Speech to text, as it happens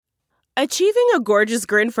Achieving a gorgeous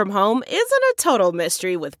grin from home isn't a total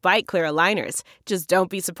mystery with Bite Clear aligners. Just don't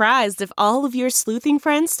be surprised if all of your sleuthing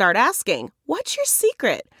friends start asking, "What's your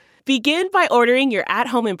secret?" Begin by ordering your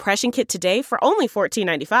at-home impression kit today for only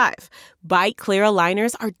 $14.95. Bite Clear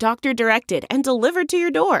aligners are doctor-directed and delivered to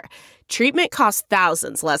your door. Treatment costs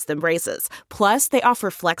thousands less than braces. Plus, they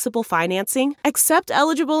offer flexible financing, accept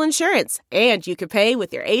eligible insurance, and you can pay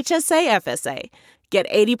with your HSA FSA. Get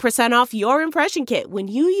 80% off your impression kit when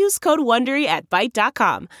you use code WONDERY at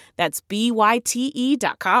Byte.com. That's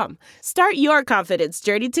BYTE.com. Start your confidence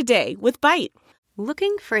journey today with Byte.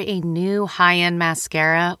 Looking for a new high-end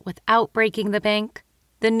mascara without breaking the bank?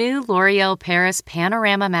 The new L'Oreal Paris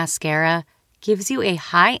Panorama Mascara gives you a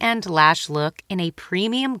high-end lash look in a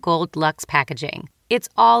premium gold luxe packaging. It's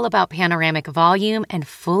all about panoramic volume and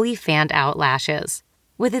fully fanned-out lashes.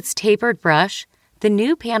 With its tapered brush, the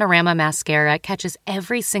new Panorama Mascara catches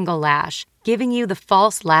every single lash, giving you the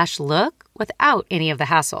false lash look without any of the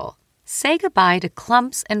hassle. Say goodbye to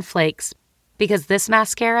clumps and flakes, because this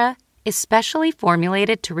mascara is specially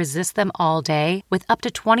formulated to resist them all day with up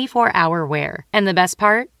to 24-hour wear. And the best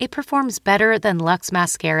part? It performs better than Luxe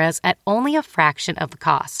mascaras at only a fraction of the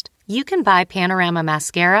cost. You can buy Panorama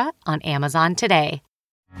Mascara on Amazon today.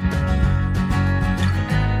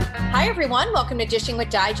 Hi, everyone. Welcome to Dishing with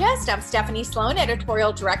Digest. I'm Stephanie Sloan,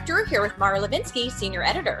 editorial director, here with Mara Levinsky, senior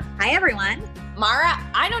editor. Hi, everyone. Mara,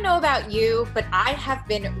 I don't know about you, but I have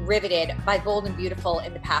been riveted by Bold and Beautiful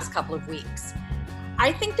in the past couple of weeks.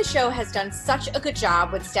 I think the show has done such a good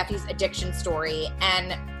job with Steffi's addiction story,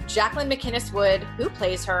 and Jacqueline MacInnes Wood, who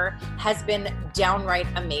plays her, has been downright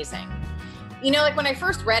amazing. You know, like when I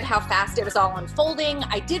first read how fast it was all unfolding,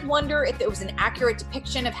 I did wonder if it was an accurate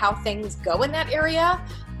depiction of how things go in that area.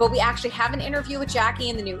 But we actually have an interview with Jackie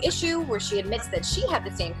in the new issue where she admits that she had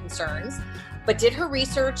the same concerns, but did her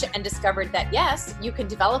research and discovered that, yes, you can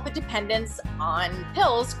develop a dependence on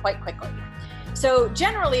pills quite quickly. So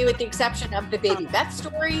generally, with the exception of the Baby Beth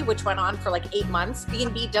story, which went on for like 8 months,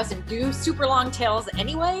 B&B doesn't do super long tales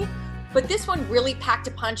anyway. But this one really packed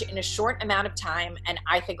a punch in a short amount of time, and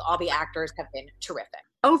I think all the actors have been terrific.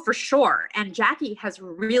 Oh, for sure. And Jackie has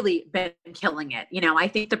really been killing it. You know, I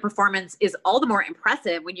think the performance is all the more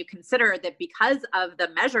impressive when you consider that because of the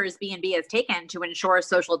measures B&B has taken to ensure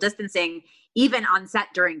social distancing, even on set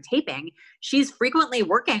during taping, she's frequently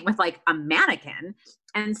working with like a mannequin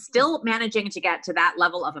and still managing to get to that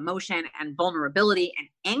level of emotion and vulnerability and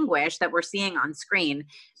anguish that we're seeing on screen.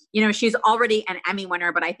 You know, she's already an Emmy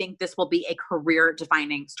winner, but I think this will be a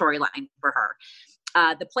career-defining storyline for her.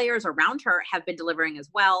 The players around her have been delivering as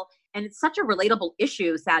well. And it's such a relatable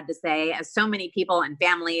issue, sad to say, as so many people and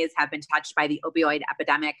families have been touched by the opioid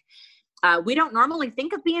epidemic. We don't normally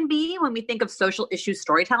think of B&B when we think of social issue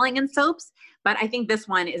storytelling in soaps, but I think this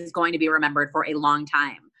one is going to be remembered for a long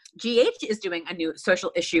time. GH is doing a new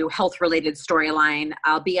social issue health-related storyline,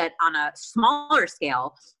 albeit on a smaller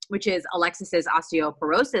scale, which is Alexis's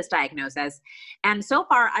osteoporosis diagnosis. And so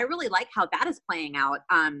far, I really like how that is playing out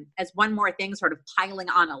as one more thing sort of piling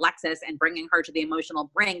on Alexis and bringing her to the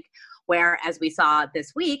emotional brink, where, as we saw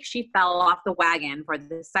this week, she fell off the wagon for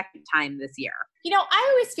the second time this year. You know, I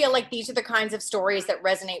always feel like these are the kinds of stories that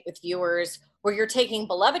resonate with viewers, where you're taking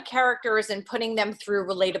beloved characters and putting them through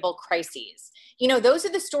relatable crises. You know, those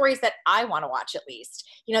are the stories that I want to watch, at least.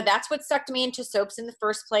 You know, that's what sucked me into soaps in the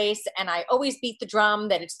first place. And I always beat the drum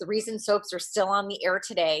that it's the reason soaps are still on the air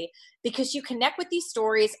today, because you connect with these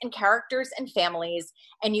stories and characters and families,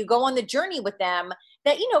 and you go on the journey with them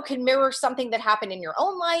that, you know, can mirror something that happened in your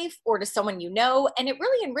own life or to someone you know, and it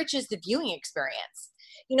really enriches the viewing experience.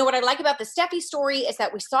 You know, what I like about the Steffi story is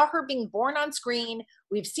that we saw her being born on screen.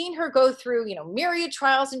 We've seen her go through, you know, myriad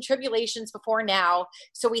trials and tribulations before now.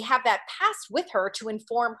 So we have that past with her to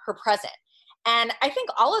inform her present. And I think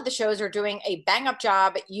all of the shows are doing a bang-up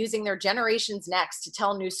job at using their Generations Next to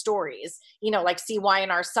tell new stories, you know, like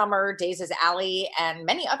CY&R Summer, Days' Alley, and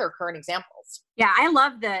many other current examples. Yeah, I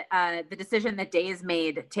love the decision that Days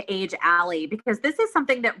made to age Allie, because this is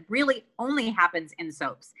something that really only happens in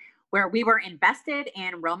soaps, where we were invested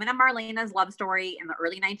in Roman and Marlena's love story in the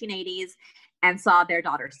early 1980s and saw their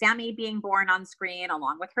daughter Sammy being born on screen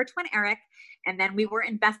along with her twin Eric. And then we were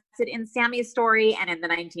invested in Sammy's story. And in the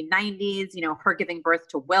 1990s, you know, her giving birth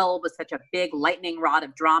to Will was such a big lightning rod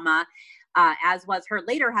of drama, as was her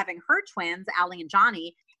later having her twins, Allie and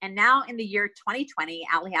Johnny. And now in the year 2020,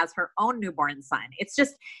 Allie has her own newborn son. It's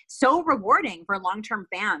just so rewarding for long-term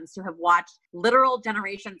fans to have watched literal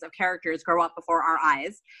generations of characters grow up before our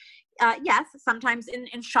eyes. Yes, sometimes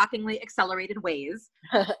in shockingly accelerated ways.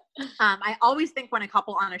 I always think when a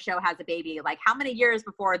couple on a show has a baby, like how many years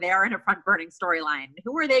before they're in a front-burning storyline?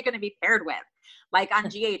 Who are they going to be paired with? Like on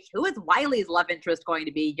GH, who is Wiley's love interest going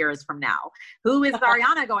to be years from now? Who is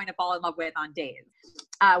Ariana going to fall in love with on Days?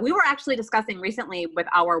 We were actually discussing recently with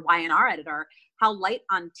our Y&R editor how light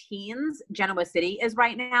on teens Genoa City is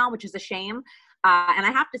right now, which is a shame. And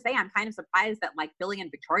I have to say, I'm kind of surprised that like Billy and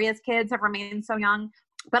Victoria's kids have remained so young.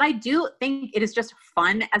 But I do think it is just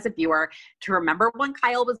fun as a viewer to remember when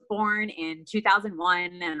Kyle was born in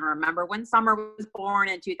 2001 and remember when Summer was born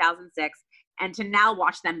in 2006, and to now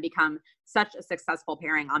watch them become such a successful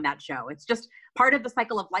pairing on that show. It's just part of the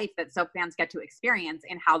cycle of life that soap fans get to experience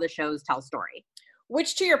in how the shows tell story.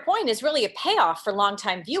 Which, to your point, is really a payoff for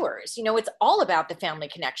longtime viewers. You know, it's all about the family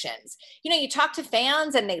connections. You know, you talk to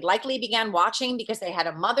fans and they likely began watching because they had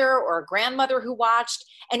a mother or a grandmother who watched,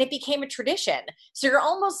 and it became a tradition. So you're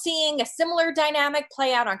almost seeing a similar dynamic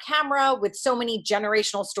play out on camera with so many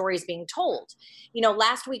generational stories being told. You know,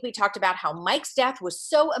 last week we talked about how Mike's death was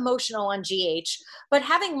so emotional on GH, but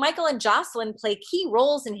having Michael and Jocelyn play key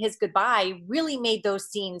roles in his goodbye really made those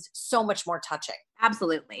scenes so much more touching.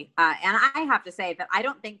 Absolutely. And I have to say that I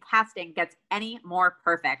don't think casting gets any more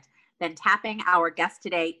perfect than tapping our guest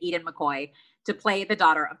today, Eden McCoy, to play the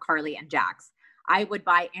daughter of Carly and Jax. I would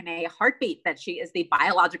buy in a heartbeat that she is the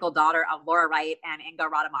biological daughter of Laura Wright and Inga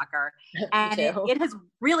Rademacher. And it has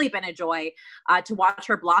really been a joy to watch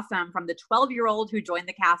her blossom from the 12-year-old who joined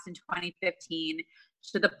the cast in 2015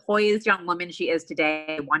 to the poised young woman she is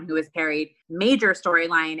today, one who has carried major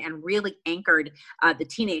storyline and really anchored the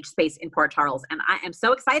teenage space in Port Charles. And I am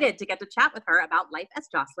so excited to get to chat with her about life as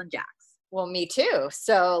Jocelyn Jax. Well, me too.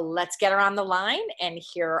 So let's get her on the line and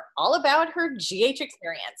hear all about her GH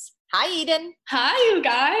experience. Hi, Eden. Hi, you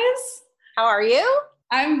guys. How are you?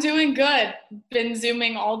 I'm doing good. Been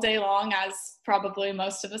Zooming all day long, as probably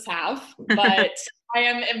most of us have, but I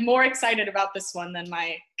am more excited about this one than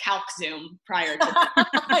my calc Zoom prior to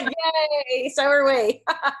that. Yay, so are we.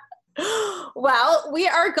 Well, we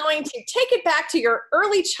are going to take it back to your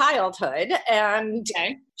early childhood and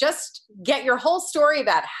just get your whole story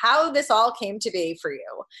about how this all came to be for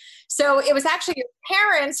you. So it was actually your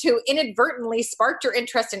parents who inadvertently sparked your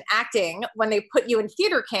interest in acting when they put you in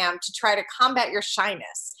theater camp to try to combat your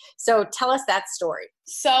shyness. So tell us that story.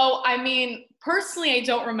 So, I mean, personally, I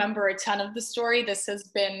don't remember a ton of the story. This has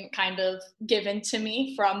been kind of given to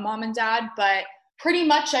me from mom and dad, but pretty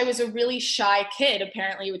much I was a really shy kid,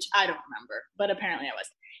 apparently, which I don't remember, but apparently I was.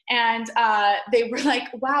 And they were like,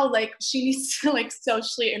 wow, like she needs to like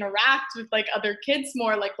socially interact with like other kids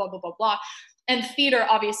more, like blah, blah, blah, blah. And theater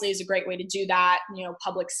obviously is a great way to do that, you know,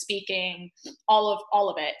 public speaking, all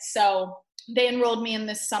of it. So they enrolled me in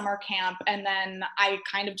this summer camp, and then I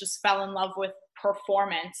kind of just fell in love with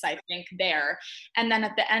performance, I think, there. And then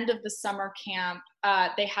at the end of the summer camp,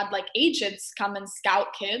 they had like agents come and scout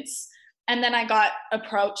kids. And then I got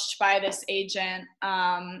approached by this agent.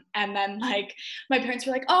 And then like my parents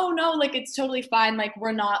were like, oh no, like it's totally fine. Like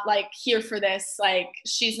we're not like here for this. Like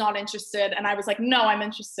she's not interested. And I was like, no, I'm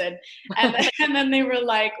interested. And then they were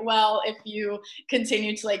like, well, if you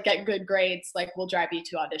continue to like get good grades, like we'll drive you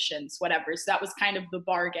to auditions, whatever. So that was kind of the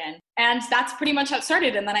bargain. And that's pretty much how it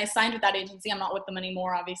started. And then I signed with that agency. I'm not with them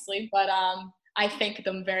anymore, obviously, but I thank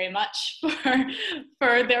them very much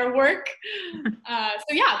for their work.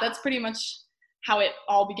 So yeah, that's pretty much how it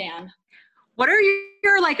all began. What are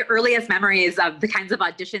your like earliest memories of the kinds of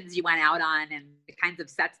auditions you went out on and the kinds of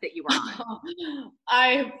sets that you were on?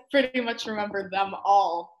 I pretty much remember them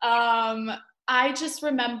all. I just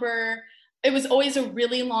remember it was always a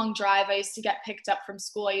really long drive. I used to get picked up from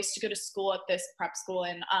school. I used to go to school at this prep school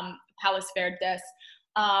in Palos Verdes,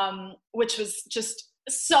 which was just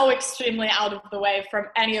so extremely out of the way from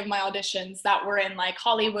any of my auditions that were in like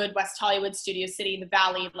Hollywood, West Hollywood, Studio City, the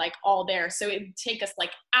Valley, like all there. So it would take us like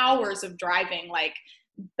hours of driving like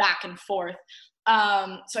back and forth.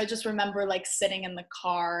 So I just remember like sitting in the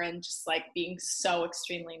car and just like being so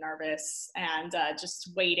extremely nervous and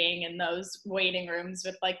just waiting in those waiting rooms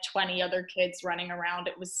with like 20 other kids running around.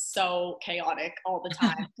 It was so chaotic all the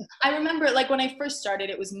time. I remember like when I first started,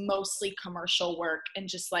 it was mostly commercial work and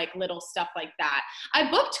just like little stuff like that. I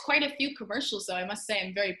booked quite a few commercials though. I must say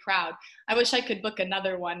I'm very proud. I wish I could book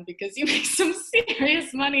another one because you make some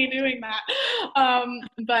serious money doing that.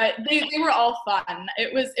 But they were all fun.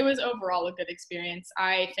 It was overall a good experience.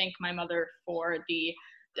 I thank my mother for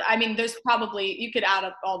there's probably, you could add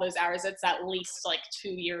up all those hours. It's at least like 2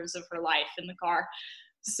 years of her life in the car.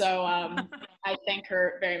 So I thank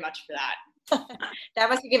her very much for that. That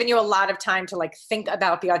must have given you a lot of time to like think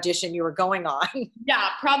about the audition you were going on. Yeah,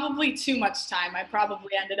 probably too much time. I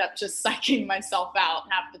probably ended up just psyching myself out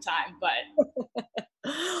half the time, but.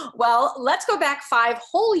 Well, let's go back 5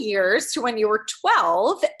 whole years to when you were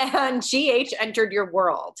 12 and GH entered your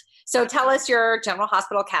world. So tell us your General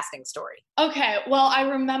Hospital casting story. Okay, well, I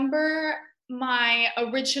remember my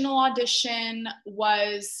original audition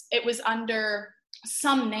was under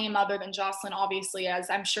some name other than Jocelyn, obviously, as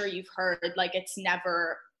I'm sure you've heard. Like,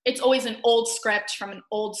 it's always an old script from an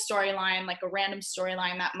old storyline, like a random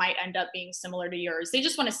storyline that might end up being similar to yours. They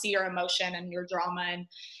just want to see your emotion and your drama and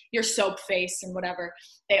your soap face and whatever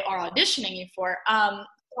they are auditioning you for. So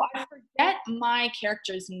I forget my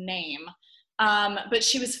character's name, but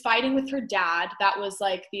she was fighting with her dad. That was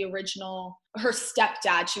like the original, her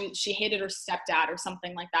stepdad. She hated her stepdad or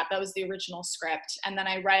something like that. That was the original script. And then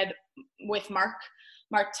I read with Mark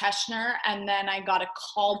Teschner, and then I got a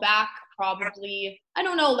call back probably, I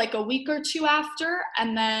don't know, like a week or two after,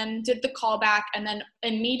 and then did the callback. And then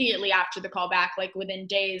immediately after the callback, like within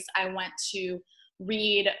days, I went to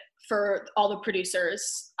read for all the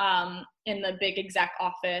producers in the big exec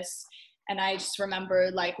office. And I just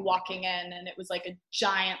remember like walking in, and it was like a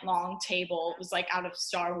giant long table. It was like out of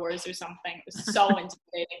Star Wars or something. It was so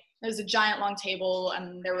intimidating. There was a giant long table,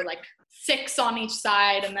 and there were like 6 on each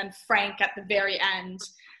side, and then Frank at the very end.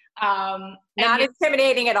 Not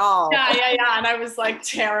intimidating at all. Yeah. And I was like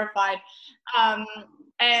terrified. And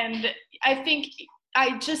I think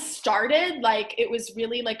I just started, like, it was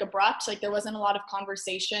really like abrupt. Like, there wasn't a lot of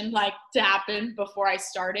conversation like to happen before I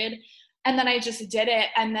started. And then I just did it.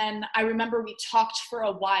 And then I remember we talked for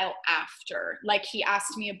a while after. Like, he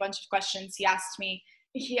asked me a bunch of questions. He asked me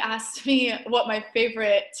what my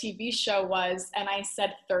favorite TV show was. And I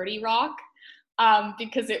said 30 Rock,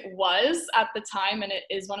 because it was at the time, and it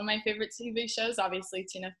is one of my favorite TV shows, obviously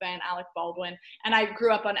Tina Fey and Alec Baldwin. And I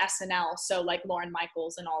grew up on SNL. So like Lorne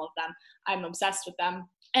Michaels and all of them, I'm obsessed with them.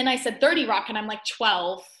 And I said 30 Rock, and I'm like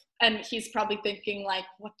 12. And he's probably thinking like,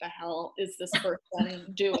 what the hell is this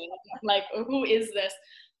person doing? Like, who is this?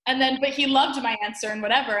 And then, but he loved my answer and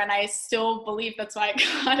whatever. And I still believe that's why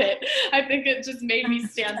I got it. I think it just made me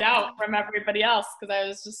stand out from everybody else, because I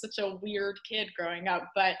was just such a weird kid growing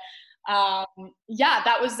up. But yeah,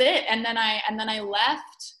 that was it. And then I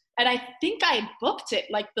left, and I think I booked it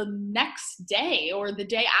like the next day or the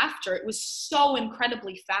day after. It was so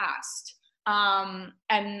incredibly fast. And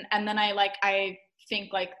then I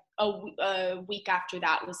think like a week after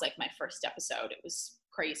that was like my first episode. It was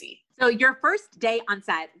crazy. So your first day on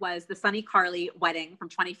set was the Sunny Carly wedding from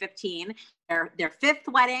 2015, their 5th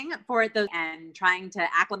wedding for those, and trying to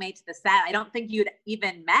acclimate to the set. I don't think you'd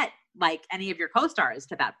even met like any of your co-stars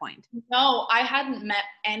to that point. No, I hadn't met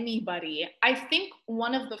anybody. I think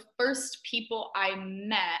one of the first people I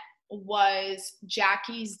met was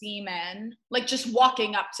Jackie Zeman, like just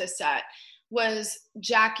walking up to set was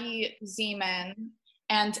Jackie Zeman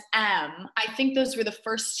and M. I think those were the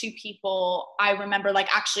first 2 people I remember like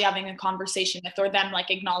actually having a conversation with, or them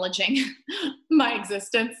like acknowledging my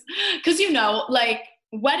existence. Because, you know, like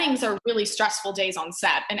weddings are really stressful days on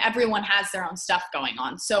set, and everyone has their own stuff going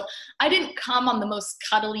on. So I didn't come on the most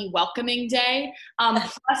cuddly welcoming day.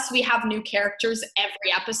 Plus we have new characters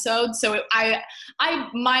every episode. So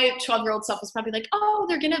my 12-year-old self was probably like, oh,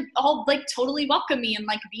 they're going to all like totally welcome me and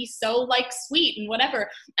like be so like sweet and whatever.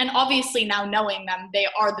 And obviously now knowing them, they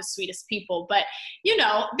are the sweetest people, but you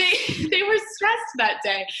know, they were stressed that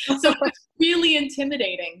day. So it was really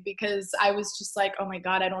intimidating, because I was just like, oh my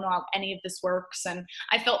God, I don't know how any of this works. And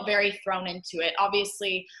I felt very thrown into it.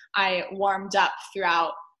 Obviously I warmed up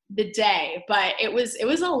throughout the day, but it was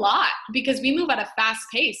a lot, because we move at a fast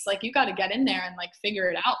pace. Like, you got to get in there and like figure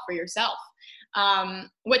it out for yourself.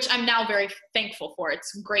 Which I'm now very thankful for.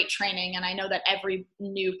 It's great training. And I know that every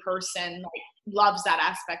new person like loves that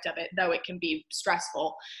aspect of it, though it can be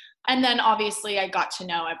stressful. And then obviously I got to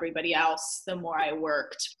know everybody else the more I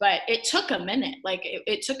worked, but it took a minute. Like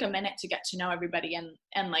it took a minute to get to know everybody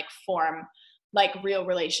and like form like real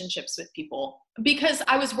relationships with people, because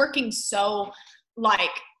I was working so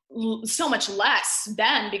much less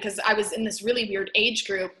then, because I was in this really weird age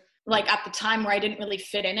group, like at the time where I didn't really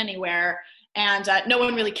fit in anywhere. And no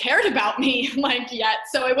one really cared about me like yet.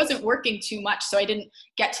 So I wasn't working too much. So I didn't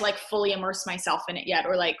get to like fully immerse myself in it yet,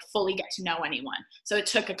 or like fully get to know anyone. So it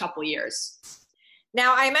took a couple years.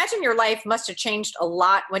 Now, I imagine your life must have changed a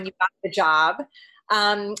lot when you got the job.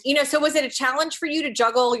 So was it a challenge for you to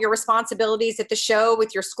juggle your responsibilities at the show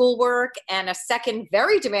with your schoolwork and a second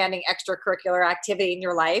very demanding extracurricular activity in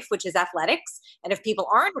your life, which is athletics? And if people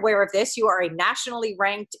aren't aware of this, you are a nationally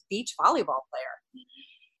ranked beach volleyball player.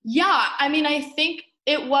 Yeah, I mean, I think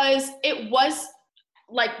it was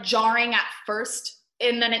like jarring at first,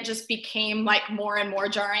 and then it just became like more and more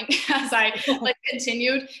jarring as I like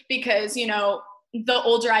continued, because, you know, the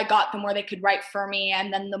older I got, the more they could write for me.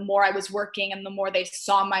 And then the more I was working and the more they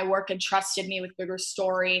saw my work and trusted me with bigger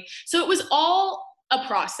story. So it was all a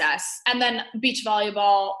process. And then beach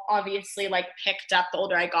volleyball obviously like picked up the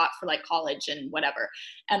older I got for like college and whatever,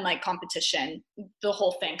 and like competition, the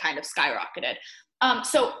whole thing kind of skyrocketed.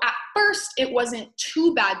 So at first it wasn't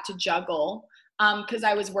too bad to juggle, because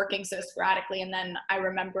I was working so sporadically. And then I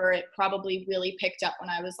remember it probably really picked up when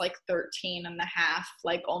I was like 13 and a half,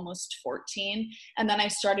 like almost 14. And then I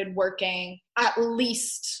started working at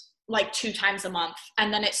least like 2 times a month.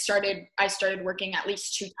 And then I started working at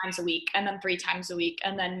least 2 times a week, and then 3 times a week.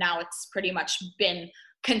 And then now it's pretty much been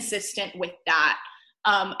consistent with that.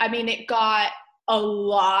 I mean, it got a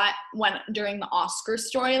lot during the Oscar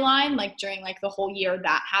storyline, like during like the whole year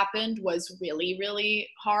that happened was really, really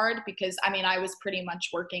hard, because I mean, I was pretty much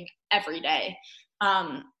working every day.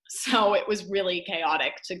 So it was really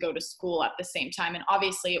chaotic to go to school at the same time. And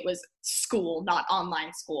obviously it was school, not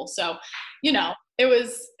online school. So, you know, it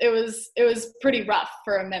was pretty rough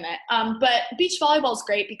for a minute. But beach volleyball is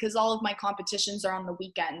great because all of my competitions are on the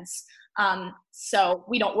weekends. So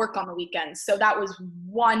we don't work on the weekends. So that was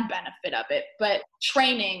one benefit of it. But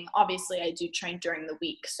training, obviously I do train during the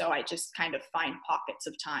week. So I just kind of find pockets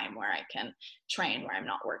of time where I can train where I'm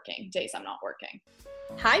not working, days I'm not working.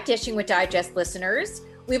 Hi, Dishing with Digest listeners.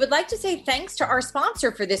 We would like to say thanks to our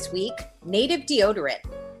sponsor for this week, Native Deodorant.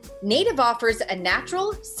 Native offers a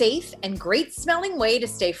natural, safe, and great smelling way to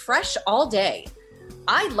stay fresh all day.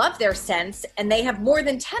 I love their scents, and they have more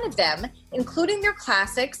than 10 of them, including their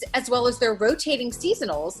classics as well as their rotating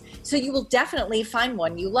seasonals, so you will definitely find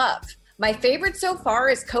one you love. My favorite so far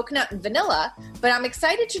is coconut and vanilla, but I'm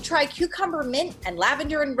excited to try cucumber mint and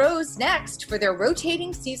lavender and rose next for their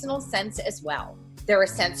rotating seasonal scents as well. There are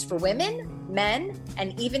scents for women, men,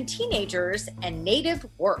 and even teenagers, and Native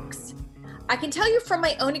works. I can tell you from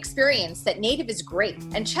my own experience that Native is great,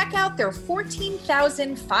 and check out their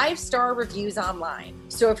 14,000 5-star reviews online.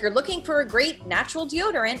 So if you're looking for a great natural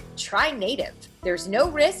deodorant, try Native. There's no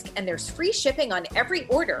risk and there's free shipping on every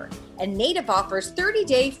order, and Native offers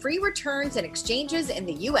 30-day free returns and exchanges in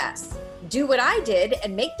the US. Do what I did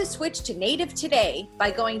and make the switch to Native today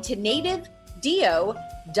by going to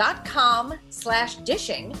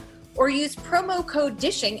nativedeo.com/dishing, or use promo code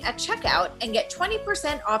DISHING at checkout and get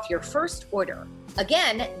 20% off your first order.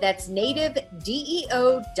 Again, that's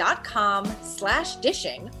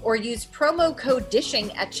nativedeo.com/dishing, or use promo code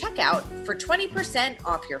DISHING at checkout for 20%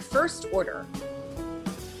 off your first order.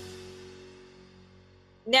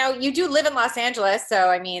 Now, you do live in Los Angeles, so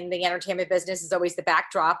I mean, the entertainment business is always the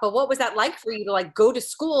backdrop, but what was that like for you to like go to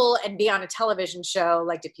school and be on a television show?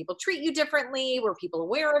 Like, did people treat you differently? Were people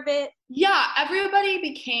aware of it? Yeah, everybody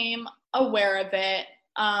became aware of it.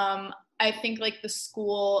 I think like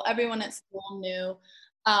everyone at school knew,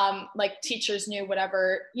 like teachers knew,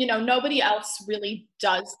 whatever, you know, nobody else really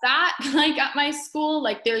does that. Like at my school,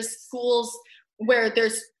 like there's schools where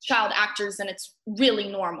there's child actors and it's really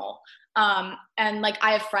normal. And like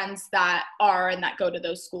I have friends that go to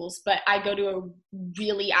those schools, but I go to a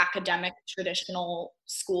really academic traditional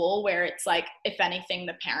school where it's like, if anything,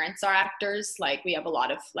 the parents are actors. Like we have a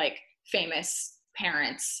lot of like famous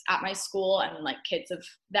parents at my school and like kids of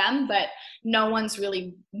them, but no one's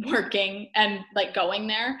really working and like going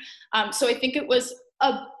there. So I think it was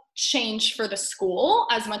a change for the school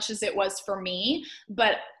as much as it was for me,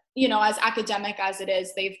 but you know, as academic as it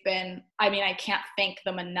is, I can't thank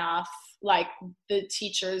them enough. Like the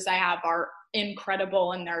teachers I have are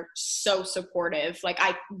incredible and they're so supportive. Like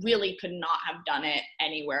I really could not have done it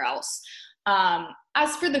anywhere else.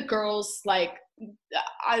 As for the girls, like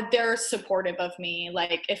they're supportive of me.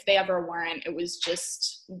 Like if they ever weren't, it was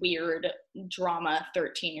just weird drama,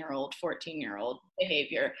 13-year-old, 14-year-old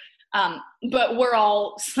behavior. But we're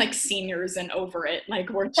all like seniors and over it. Like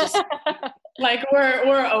we're just like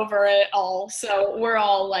we're over it all. So we're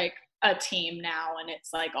all like a team now, and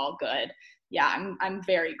it's like all good. Yeah, I'm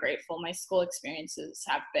very grateful. My school experiences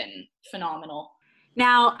have been phenomenal.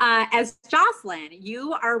 Now, as Jocelyn,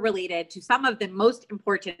 you are related to some of the most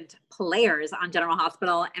important players on General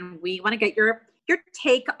Hospital, and we want to get your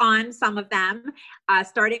take on some of them,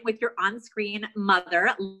 starting with your on-screen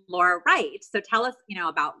mother, Laura Wright. So tell us,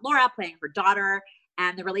 about Laura playing her daughter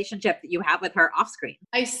and the relationship that you have with her off-screen.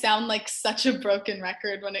 I sound like such a broken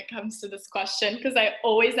record when it comes to this question because I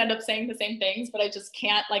always end up saying the same things, but I just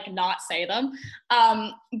can't not say them.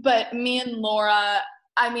 But me and Laura,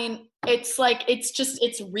 I mean, it's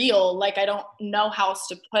real. Like, I don't know how else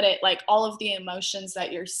to put it. Like all of the emotions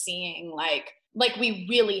that you're seeing, like like we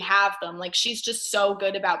really have them. Like she's just so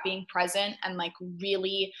good about being present and like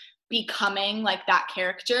really becoming like that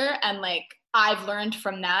character. And like I've learned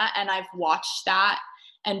from that, and I've watched that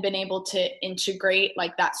and been able to integrate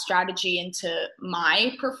like that strategy into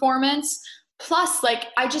my performance. Plus, like,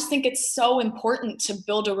 I just think it's so important to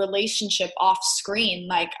build a relationship off screen.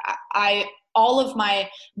 Like all of my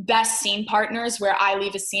best scene partners, where I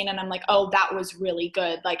leave a scene and I'm like, oh, that was really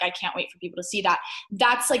good. Like, I can't wait for people to see that.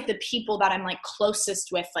 That's like the people that I'm like closest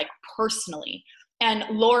with, like personally. And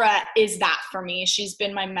Laura is that for me. She's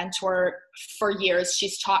been my mentor for years.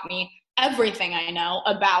 She's taught me everything I know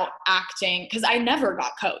about acting, because I never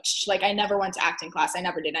got coached. Like I never went to acting class. I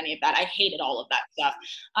never did any of that. I hated all of that stuff.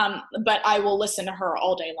 But I will listen to her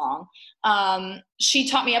all day long. She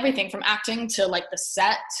taught me everything from acting to like the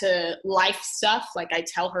set to life stuff. Like I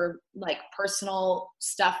tell her like personal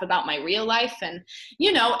stuff about my real life. And,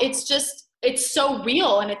 you know, it's so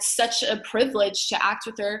real, and it's such a privilege to act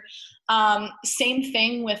with her.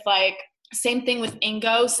 Same thing with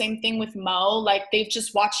Ingo, same thing with Mo. Like they've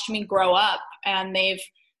just watched me grow up, and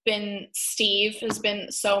Steve has been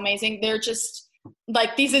so amazing. They're just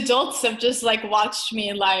like, these adults have just like watched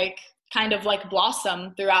me like kind of like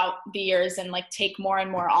blossom throughout the years and like take more and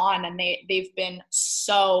more on. And they've been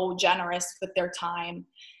so generous with their time.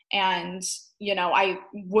 And, you know, I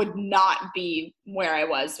would not be where I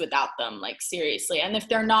was without them, like seriously. And if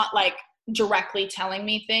they're not like directly telling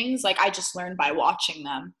me things, like I just learned by watching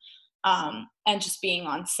them. And just being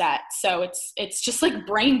on set. So it's just like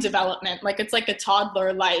brain development. Like it's like a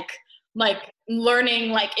toddler, like learning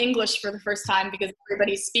like English for the first time because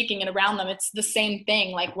everybody's speaking it around them. It's the same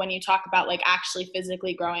thing. Like when you talk about like actually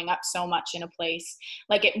physically growing up so much in a place,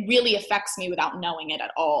 like it really affects me without knowing it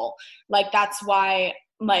at all. Like that's why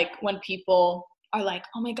like when people are like,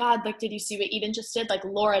 oh my God, like, did you see what Eden just did? Like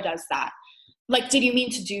Laura does that. Like, did you mean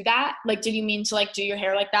to do that? Like, did you mean to like do your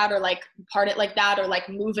hair like that, or like part it like that, or like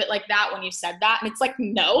move it like that when you said that? And it's like,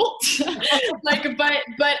 no, like,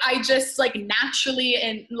 but I just like naturally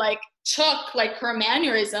and like took like her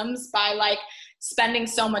mannerisms by like spending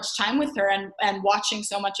so much time with her and watching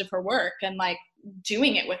so much of her work and like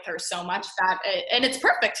doing it with her so much and it's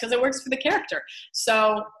perfect because it works for the character.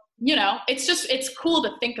 So, you know, it's cool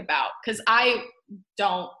to think about, because I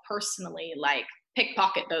don't personally like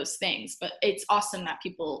pickpocket those things, but it's awesome that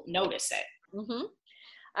people notice it.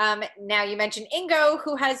 Mm-hmm. Now you mentioned Ingo,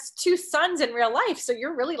 who has 2 sons in real life, so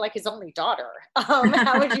you're really like his only daughter. How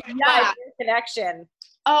would you describe your connection?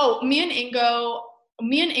 Oh, me and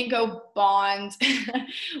Ingo bond.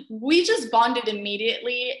 We just bonded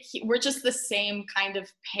immediately. We're just the same kind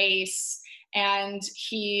of pace. And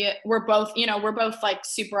we're both like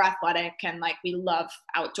super athletic, and like we love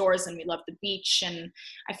outdoors and we love the beach, and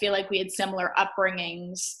I feel like we had similar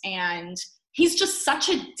upbringings. And he's just such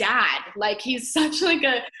a dad. Like he's such like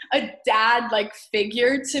a dad like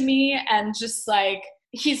figure to me, and just like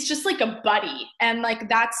he's just like a buddy. And like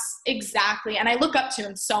that's exactly, and I look up to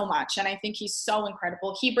him so much, and I think he's so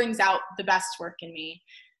incredible. He brings out the best work in me.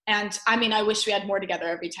 And I mean, I wish we had more together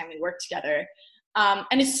every time we work together.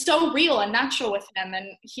 And it's so real and natural with him, and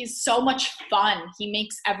he's so much fun. He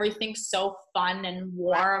makes everything so fun and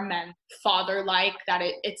warm and father-like that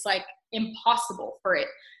it's like impossible for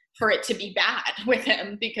it to be bad with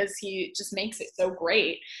him, because he just makes it so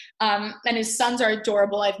great. And his sons are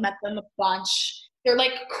adorable. I've met them a bunch. They're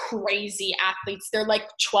like crazy athletes. They're like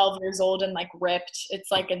 12 years old and like ripped.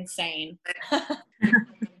 It's like insane.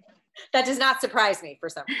 That does not surprise me for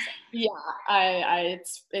some reason. Yeah,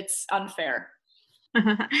 it's unfair.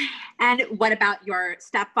 And what about your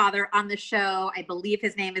stepfather on the show? I believe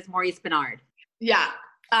his name is Maurice Benard. Yeah,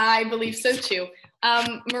 I believe so too.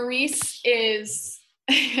 Maurice, I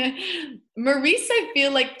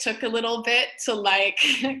feel like took a little bit to like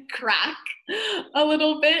crack a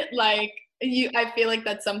little bit. Like I feel like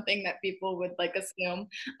that's something that people would like assume.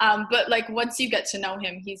 But like once you get to know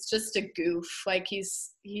him, he's just a goof. Like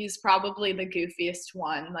he's probably the goofiest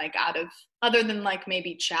one, like other than like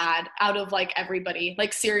maybe Chad, out of like everybody.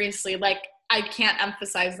 Like seriously, like I can't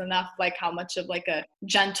emphasize enough like how much of like a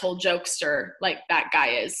gentle jokester like that guy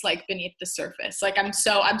is, like beneath the surface. Like I'm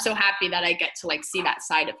so happy that I get to like see that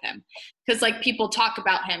side of him, because like people talk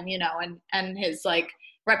about him, you know, and his like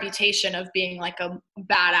reputation of being like a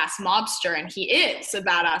badass mobster, and he is a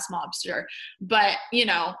badass mobster, but you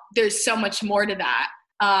know, there's so much more to that.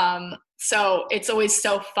 So it's always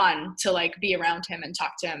so fun to like be around him and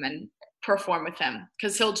talk to him and perform with him,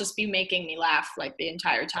 because he'll just be making me laugh like the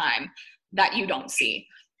entire time that you don't see.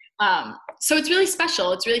 So it's really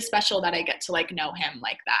special. It's really special that I get to like know him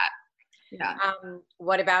like that. Yeah.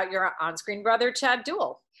 What about your on-screen brother, Chad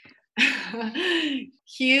Duell?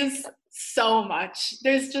 He's so much.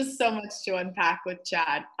 There's just so much to unpack with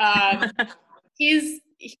Chad. He's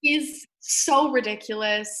so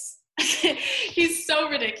ridiculous. He's so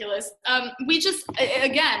ridiculous. We just,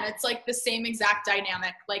 again, it's like the same exact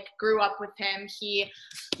dynamic. Like, grew up with him. He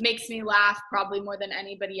makes me laugh probably more than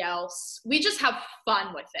anybody else. We just have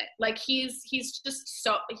fun with it. Like, he's just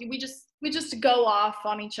so, we just go off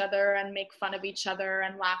on each other and make fun of each other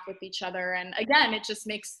and laugh with each other. And again, it just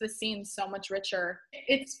makes the scene so much richer.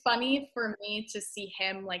 It's funny for me to see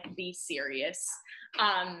him like be serious,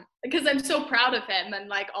 because I'm so proud of him and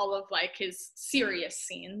like all of like his serious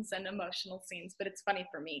scenes and emotional scenes. But it's funny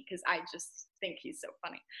for me because I just think he's so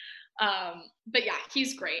funny. But yeah,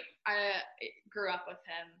 he's great. I grew up with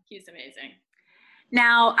him. He's amazing.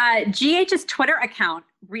 Now, GH's Twitter account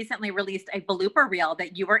recently released a blooper reel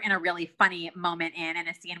that you were in a really funny moment in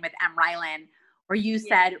a scene with M. Rylan, where you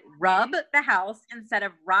said, rub the house instead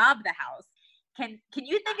of rob the house. Can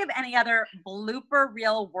you think of any other blooper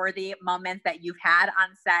reel worthy moments that you've had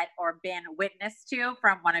on set or been witness to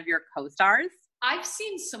from one of your co-stars? I've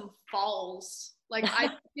seen some falls. Like,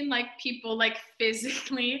 I've seen like people like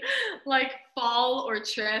physically like fall or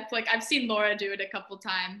trip. Like, I've seen Laura do it a couple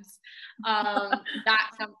times.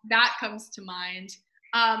 That comes to mind.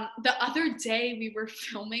 The other day we were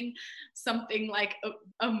filming something like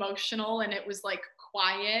emotional, and it was like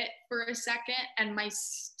quiet for a second, and my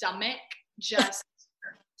stomach just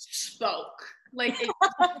spoke. Like,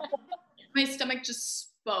 my stomach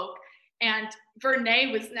just spoke. And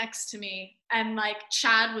Vernay was next to me, and like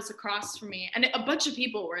Chad was across from me, and a bunch of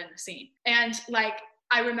people were in the scene. And like,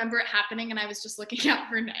 I remember it happening, and I was just looking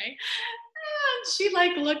at Vernay, and she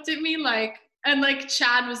like looked at me like, and like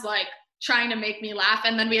Chad was like trying to make me laugh,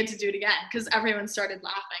 and then we had to do it again because everyone started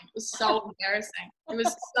laughing. It was so embarrassing. It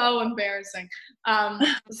was so embarrassing.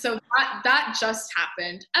 So that just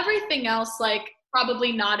happened. Everything else, like,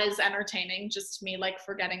 probably not as entertaining, just me like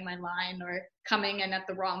forgetting my line or coming in at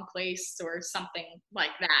the wrong place or something like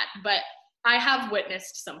that. But I have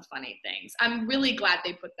witnessed some funny things. I'm really glad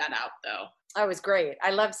they put that out though. That was great.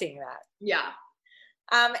 I love seeing that. Yeah.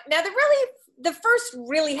 Now the first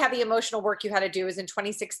really heavy emotional work you had to do was in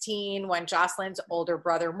 2016 when Jocelyn's older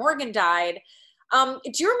brother Morgan died. Do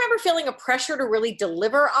you remember feeling a pressure to really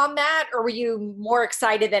deliver on that, or were you more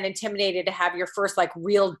excited than intimidated to have your first like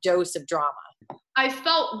real dose of drama? I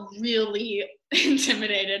felt really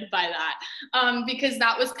intimidated by that, because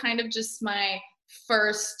that was kind of just my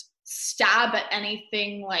first stab at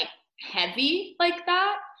anything like heavy like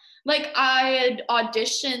that. Like, I had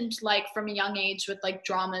auditioned like from a young age with like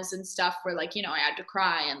dramas and stuff where like, you know, I had to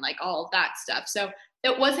cry and like all of that stuff. So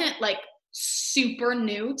it wasn't like super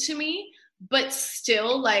new to me, but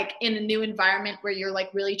still like in a new environment where you're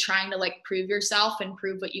like really trying to like prove yourself and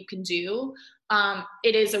prove what you can do.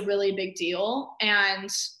 It is a really big deal. And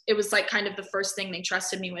it was like kind of the first thing they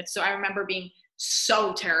trusted me with. So I remember being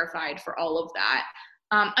so terrified for all of that.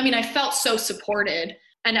 I mean, I felt so supported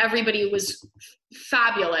and everybody was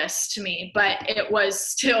fabulous to me, but it was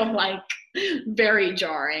still like very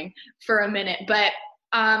jarring for a minute. But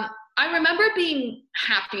I remember being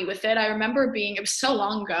happy with it. I remember being, it was so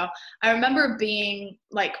long ago, I remember being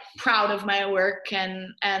like proud of my work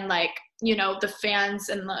and like, you know, the fans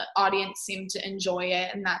and the audience seemed to enjoy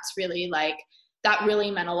it. And that's really like, that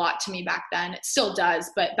really meant a lot to me back then. It still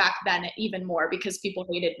does, but back then even more because people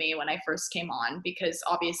hated me when I first came on, because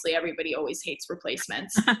obviously everybody always hates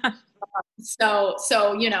replacements. So,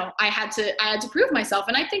 you know, I had to prove myself.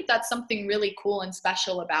 And I think that's something really cool and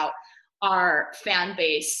special about our fan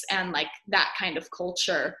base and like that kind of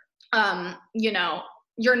culture. You know,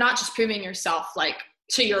 you're not just proving yourself like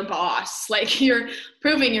to your boss, like you're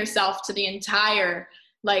proving yourself to the entire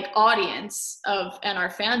like audience and our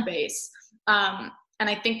fan base. And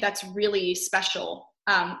I think that's really special.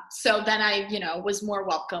 So then I, you know, was more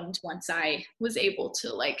welcomed once I was able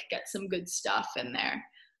to like get some good stuff in there.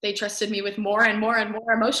 They trusted me with more and more and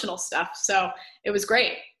more emotional stuff. So it was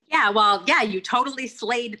great. Yeah, well, yeah, you totally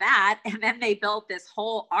slayed that. And then they built this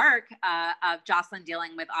whole arc of Jocelyn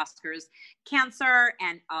dealing with Oscar's cancer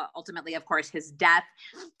and ultimately, of course, his death.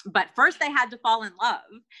 But first they had to fall in love.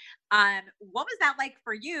 What was that like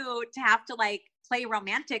for you to have to like play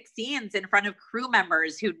romantic scenes in front of crew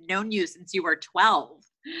members who'd known you since you were 12?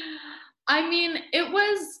 I mean, it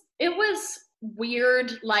was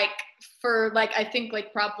weird, like for like, I think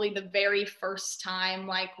like probably the very first time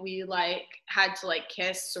like we like had to like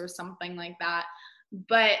kiss or something like that,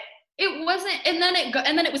 but it wasn't, and then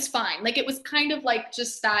it was fine. Like it was kind of like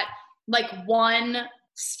just that like one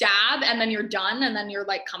stab and then you're done and then you're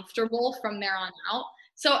like comfortable from there on out.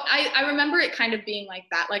 So I remember it kind of being like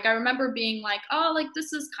that. Like I remember being like, oh, like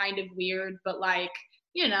this is kind of weird, but like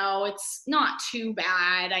you know, it's not too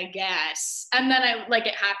bad, I guess. And then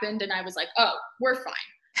it happened and I was like, oh, we're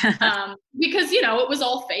fine. Because, you know, it was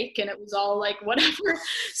all fake and it was all like, whatever.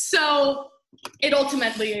 So it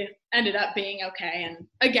ultimately ended up being okay. And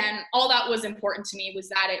again, all that was important to me was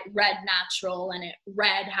that it read natural and it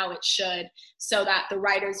read how it should, so that the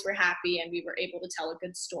writers were happy and we were able to tell a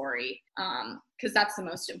good story. Because that's the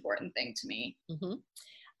most important thing to me.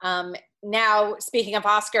 Mm-hmm. Now, speaking of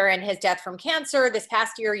Oscar and his death from cancer, this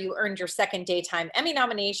past year you earned your second Daytime Emmy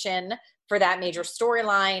nomination for that major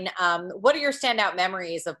storyline. What are your standout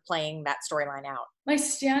memories of playing that storyline out? My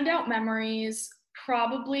standout memories,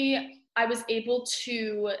 probably I was able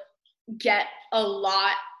to get a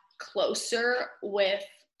lot closer with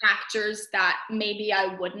actors that maybe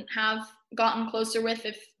I wouldn't have gotten closer with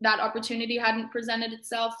if that opportunity hadn't presented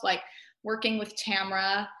itself. Like working with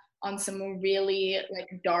Tamra on some really like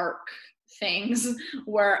dark things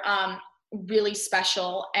were really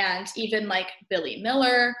special. And even like Billy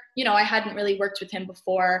Miller, you know, I hadn't really worked with him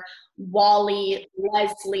before. Wally,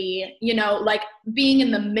 Leslie, you know, like being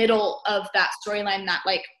in the middle of that storyline that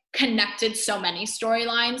like connected so many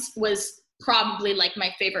storylines was probably like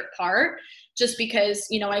my favorite part, just because,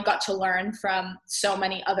 you know, I got to learn from so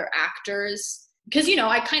many other actors, because, you know,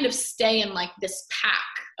 I kind of stay in like this pack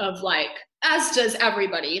of like, as does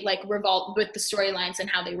everybody, like revolve with the storylines and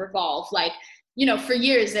how they revolve. Like, you know, for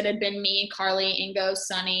years it had been me, Carly, Ingo,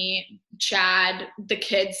 Sunny, Chad, the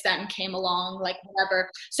kids then came along, like whatever.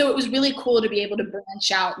 So it was really cool to be able to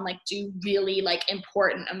branch out and like do really like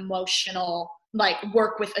important emotional, like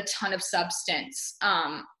work with a ton of substance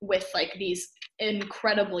with like these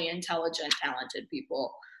incredibly intelligent, talented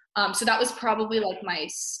people. So that was probably like my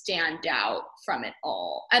standout from it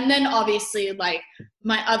all. And then obviously like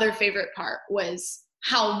my other favorite part was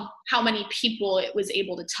how many people it was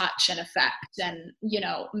able to touch and affect and, you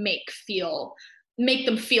know, make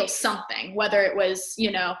them feel something, whether it was,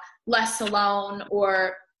 you know, less alone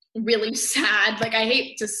or really sad. Like I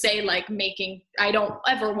hate to say like I don't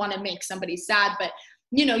ever want to make somebody sad, but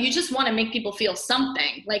you know, you just want to make people feel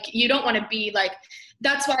something. Like you don't want to be like,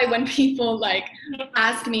 that's why when people like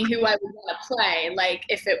ask me who I would want to play, like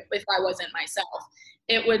if I wasn't myself,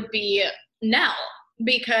 it would be Nell,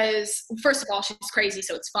 because first of all, she's crazy,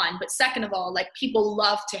 so it's fun. But second of all, like people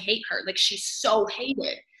love to hate her. Like she's so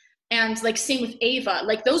hated. And like same with Ava,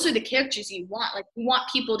 like those are the characters you want. Like you want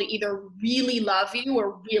people to either really love you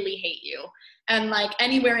or really hate you. And like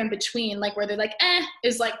anywhere in between, like where they're like,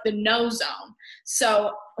 is like the no zone.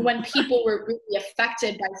 So when people were really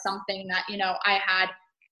affected by something that, you know, I had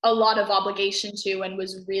a lot of obligation to and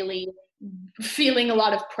was really feeling a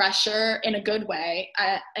lot of pressure in a good way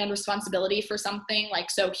and responsibility for something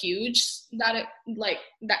like so huge that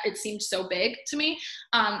it seemed so big to me,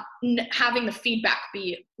 having the feedback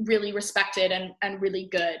be really respected and really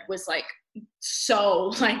good was like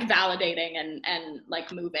so like validating and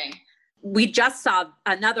like moving. We just saw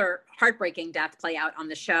another heartbreaking death play out on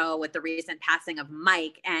the show with the recent passing of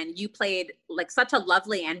Mike, and you played like such a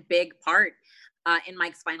lovely and big part in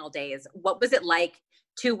Mike's final days. What was it like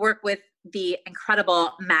to work with the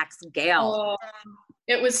incredible Max Gail?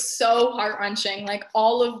 It was so heart-wrenching. Like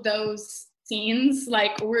all of those scenes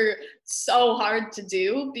like were so hard to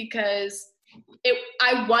do because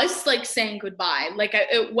I was like saying goodbye. Like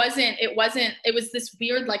it was this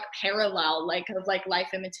weird like parallel like of like life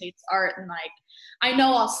imitates art, and like I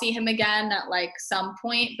know I'll see him again at like some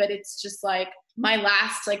point, but it's just like my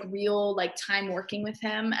last like real like time working with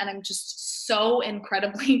him, and I'm just so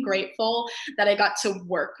incredibly grateful that I got to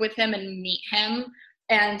work with him and meet him.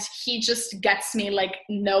 And he just gets me like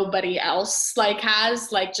nobody else like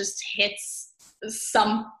has, like just hits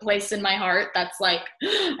some place in my heart that's like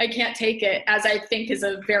I can't take it, as I think is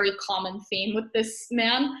a very common theme with this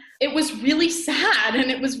man. It was really sad, and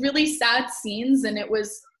it was really sad scenes, and it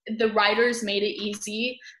was, the writers made it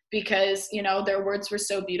easy because, you know, their words were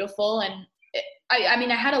so beautiful. And I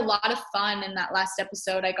mean, I had a lot of fun in that last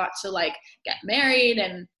episode. I got to like get married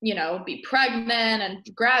and, you know, be pregnant and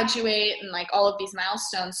graduate and like all of these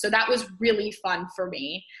milestones. So that was really fun for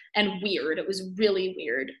me, and weird. It was really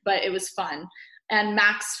weird, but it was fun. And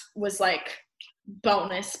Max was like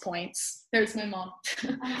bonus points. There's my mom.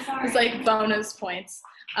 I'm sorry. It was like bonus points.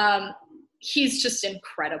 He's just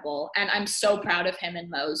incredible. And I'm so proud of him and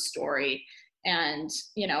Mo's story. And,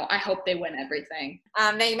 you know, I hope they win everything.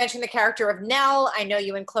 Now you mentioned the character of Nell. I know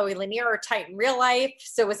you and Chloe Lanier are tight in real life.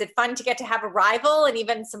 So was it fun to get to have a rival and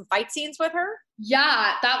even some fight scenes with her?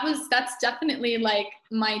 Yeah, that's definitely like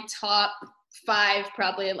my top 5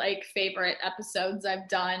 probably like favorite episodes I've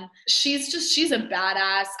done. She's a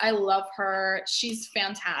badass. I love her. She's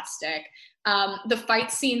fantastic. The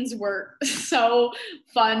fight scenes were so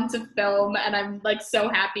fun to film, and I'm like so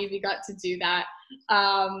happy we got to do that.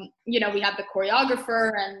 We had the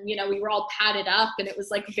choreographer, and we were all padded up, and it was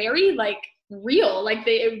like very like real. Like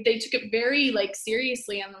they took it very like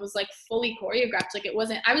seriously, and it was like fully choreographed. Like it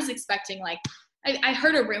wasn't, I was expecting like, I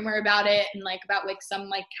heard a rumor about it, and like about like some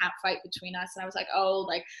like cat fight between us, and I was like, oh,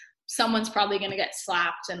 like someone's probably gonna get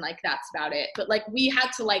slapped, and like that's about it. But like we had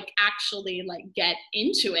to like actually like get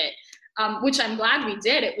into it, which I'm glad we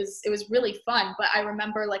did. It was really fun. But I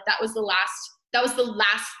remember like that was the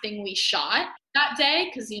last thing we shot that day,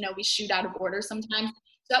 because we shoot out of order sometimes.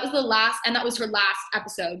 So that was the last, and that was her last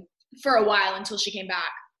episode for a while until she came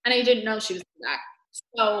back, and I didn't know she was back.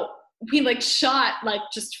 So we like shot like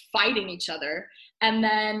just fighting each other, and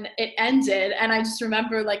then it ended, and I just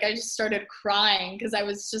remember like I just started crying because I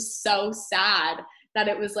was just so sad that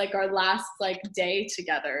it was like our last like day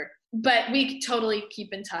together. But we totally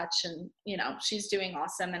keep in touch, and she's doing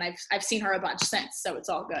awesome, and I've seen her a bunch since, so it's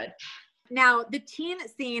all good. Now, the teen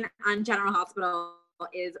scene on General Hospital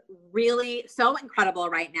is really so incredible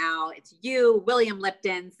right now. It's you, William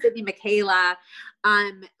Lipton, Sydney Michaela.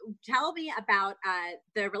 Tell me about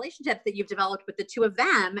the relationships that you've developed with the two of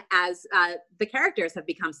them as the characters have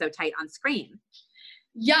become so tight on screen.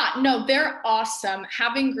 Yeah, no, they're awesome.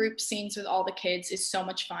 Having group scenes with all the kids is so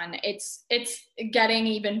much fun. It's getting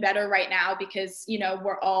even better right now because,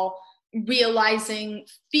 we're all realizing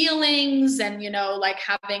feelings and, like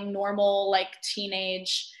having normal, like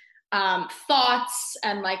teenage thoughts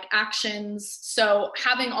and like actions. So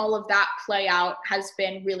having all of that play out has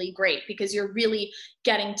been really great because you're really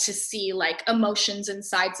getting to see like emotions and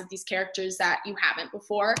sides of these characters that you haven't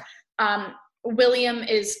before. William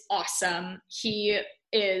is awesome. He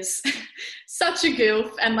is such a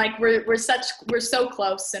goof, and like we're so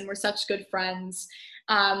close, and we're such good friends.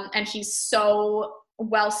 And he's so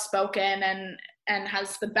well spoken and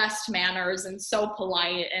has the best manners and so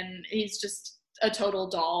polite, and he's just a total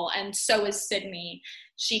doll. And so is Sydney.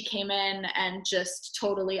 She came in and just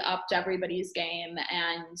totally upped everybody's game,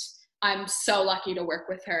 and I'm so lucky to work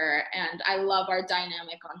with her, and I love our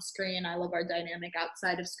dynamic on screen. I love our dynamic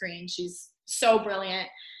outside of screen. She's so brilliant.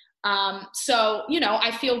 So,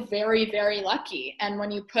 I feel very, very lucky. And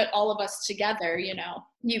when you put all of us together,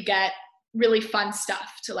 you get really fun stuff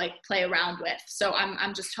to like play around with. So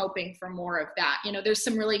I'm just hoping for more of that. There's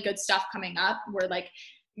some really good stuff coming up. We're like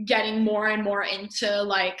getting more and more into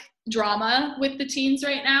like drama with the teens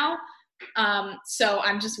right now. So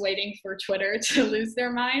I'm just waiting for Twitter to lose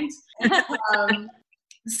their minds.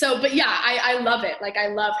 But yeah, I love it. Like I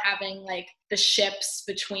love having like the ships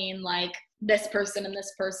between like this person and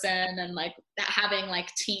this person, and like having like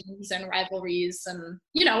teams and rivalries, and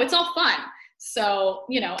it's all fun. So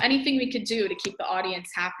anything we could do to keep the audience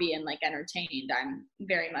happy and like entertained, I'm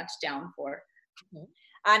very much down for.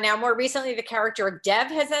 Now, more recently, the character of Dev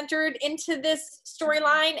has entered into this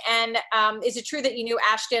storyline. And is it true that you knew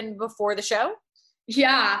Ashton before the show?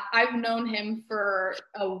 Yeah, I've known him for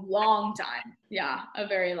a long time. Yeah, a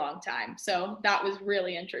very long time. So that was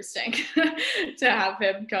really interesting to have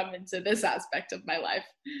him come into this aspect of my life.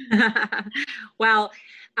 Well,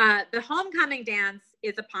 the homecoming dance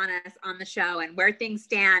is upon us on the show, and where things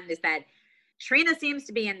stand is that Trina seems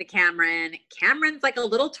to be into Cameron. Cameron's like a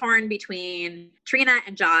little torn between Trina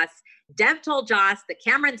and Joss. Dev told Joss that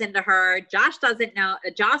Cameron's into her. Joss doesn't know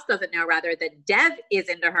rather that Dev is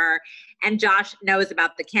into her, and Josh knows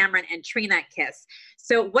about the Cameron and Trina kiss.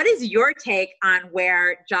 So what is your take on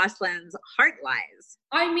where Jocelyn's heart lies?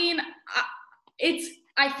 I mean,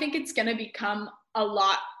 I think it's going to become a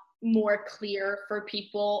lot more clear for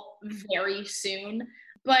people very soon.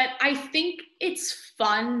 But I think it's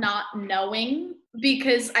fun not knowing,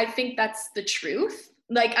 because I think that's the truth.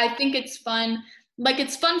 Like, I think it's fun. Like,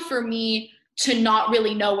 it's fun for me to not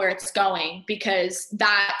really know where it's going, because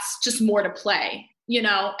that's just more to play,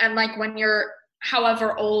 And like when you're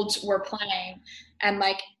however old we're playing, and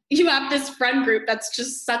like you have this friend group that's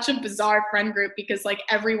just such a bizarre friend group because like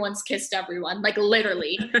everyone's kissed everyone, like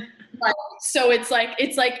literally. Like, so it's like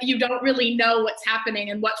you don't really know what's happening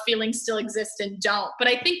and what feelings still exist and don't. But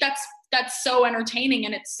I think that's so entertaining,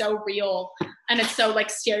 and it's so real, and it's so like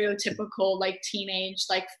stereotypical, like teenage,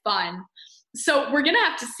 like fun. So we're gonna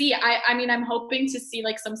have to see. I mean, I'm hoping to see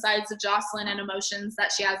like some sides of Jocelyn and emotions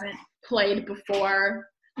that she hasn't played before.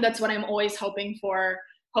 That's what I'm always hoping for.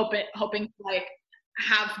 Hoping to like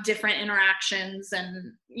have different interactions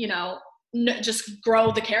and just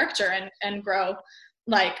grow the character and grow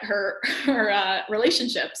like her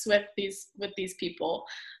relationships with these people.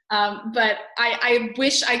 But I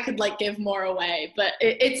wish I could like give more away, but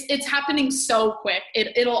it's happening so quick.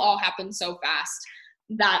 It'll all happen so fast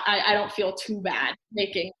that I don't feel too bad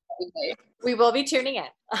making it. We will be tuning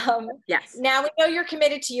in. Yes. Now we know you're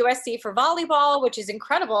committed to USC for volleyball, which is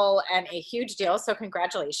incredible and a huge deal. So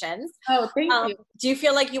congratulations. Oh, thank you. Do you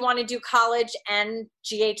feel like you want to do college and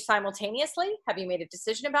GH simultaneously? Have you made a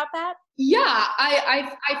decision about that? Yeah,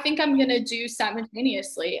 I think I'm going to do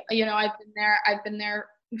simultaneously. You know, I've been there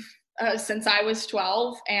since I was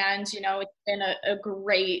 12, and, you know, it's been a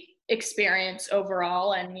great experience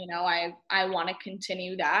overall. And, you know, I want to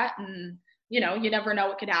continue that, and, you know, you never know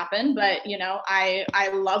what could happen, but, you know, I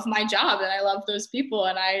love my job and I love those people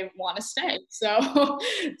and I want to stay. So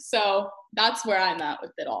that's where I'm at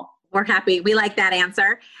with it all. We're happy. We like that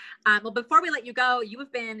answer. Well, before we let you go, you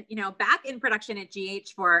have been, you know, back in production at GH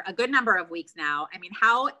for a good number of weeks now. I mean,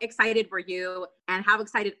 how excited were you and how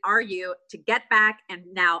excited are you to get back and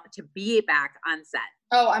now to be back on set?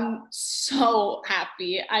 Oh, I'm so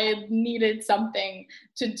happy. I needed something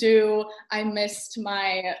to do. I missed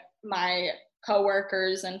my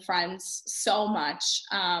coworkers and friends so much.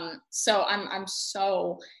 So I'm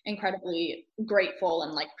so incredibly grateful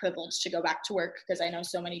and like privileged to go back to work, because I know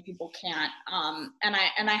so many people can't. And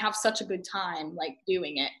I have such a good time like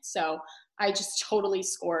doing it. So I just totally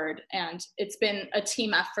scored, and it's been a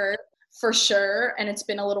team effort for sure. And it's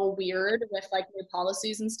been a little weird with like new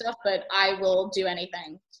policies and stuff, but I will do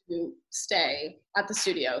anything to stay at the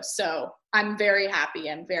studio. So I'm very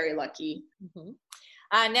happy. I'm very lucky. Mm-hmm.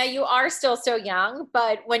 Now you are still so young,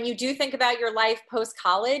 but when you do think about your life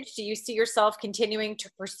post-college, do you see yourself continuing to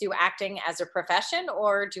pursue acting as a profession,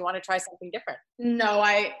 or do you want to try something different? No,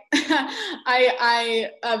 I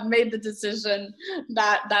made the decision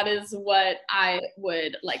that is what I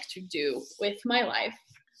would like to do with my life.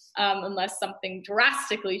 Unless something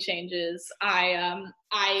drastically changes, I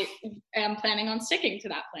am planning on sticking to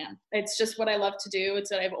that plan. It's just what I love to do.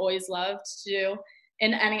 It's what I've always loved to do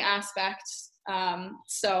in any aspect.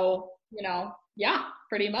 So, you know, yeah,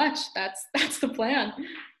 pretty much that's the plan.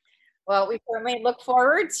 Well, we certainly look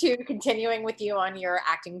forward to continuing with you on your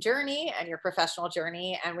acting journey and your professional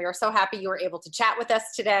journey. And we are so happy you were able to chat with us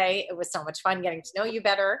today. It was so much fun getting to know you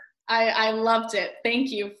better. I loved it.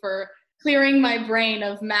 Thank you for clearing my brain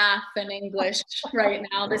of math and English right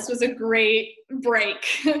now. This was a great break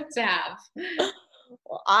to have.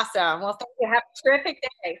 Well, awesome. Well, thank you. Have a terrific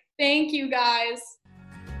day. Thank you, guys.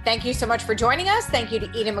 Thank you so much for joining us. Thank you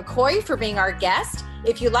to Eden McCoy for being our guest.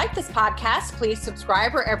 If you like this podcast, please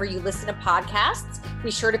subscribe wherever you listen to podcasts. Be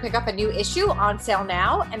sure to pick up a new issue on sale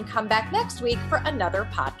now and come back next week for another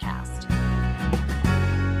podcast.